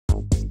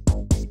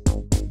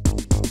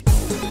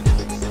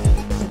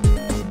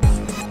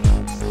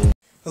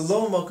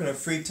Hello and welcome to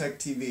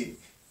FreeTechTV.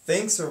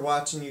 Thanks for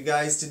watching, you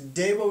guys.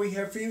 Today what we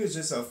have for you is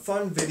just a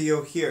fun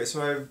video here.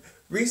 So I've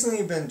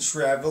recently been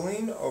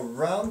traveling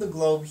around the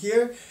globe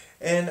here,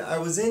 and I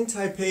was in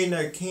Taipei and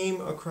I came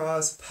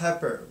across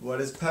Pepper. What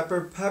is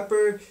Pepper?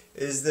 Pepper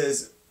is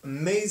this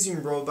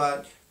amazing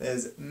robot that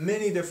has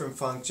many different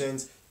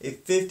functions. A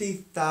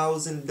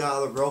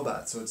 $50,000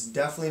 robot, so it's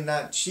definitely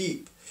not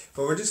cheap.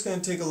 But we're just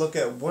going to take a look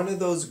at one of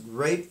those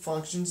great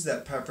functions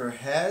that Pepper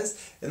has,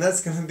 and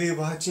that's going to be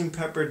watching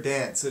Pepper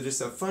dance. So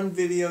just a fun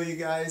video, you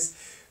guys.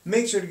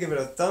 Make sure to give it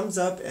a thumbs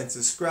up and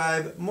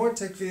subscribe. More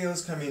tech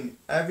videos coming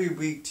every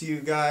week to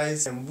you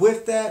guys. And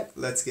with that,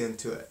 let's get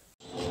into it.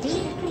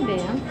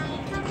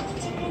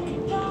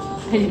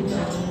 Yay!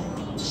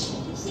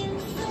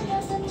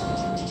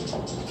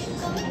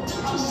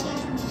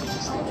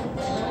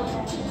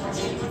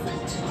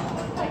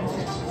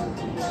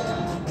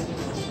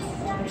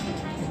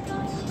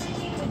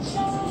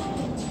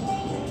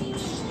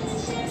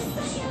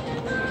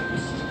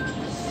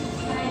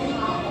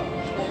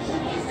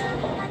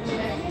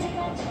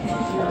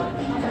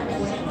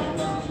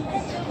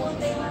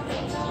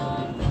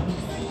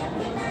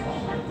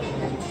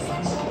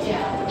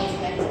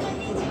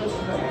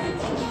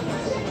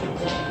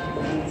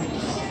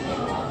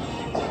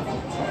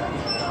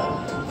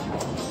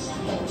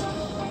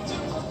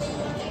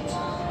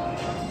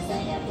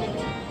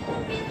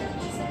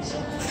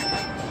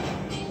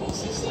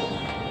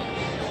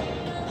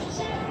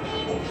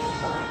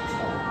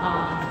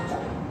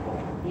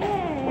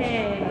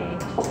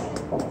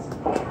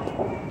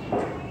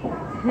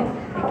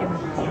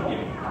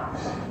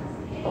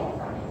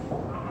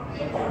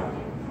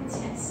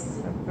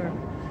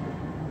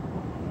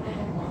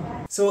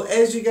 So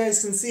as you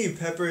guys can see,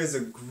 Pepper is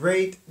a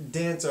great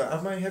dancer. I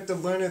might have to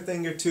learn a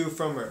thing or two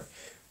from her.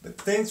 But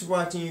thanks for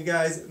watching, you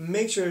guys.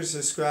 Make sure to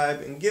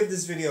subscribe and give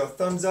this video a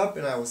thumbs up,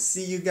 and I will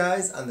see you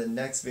guys on the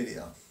next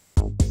video.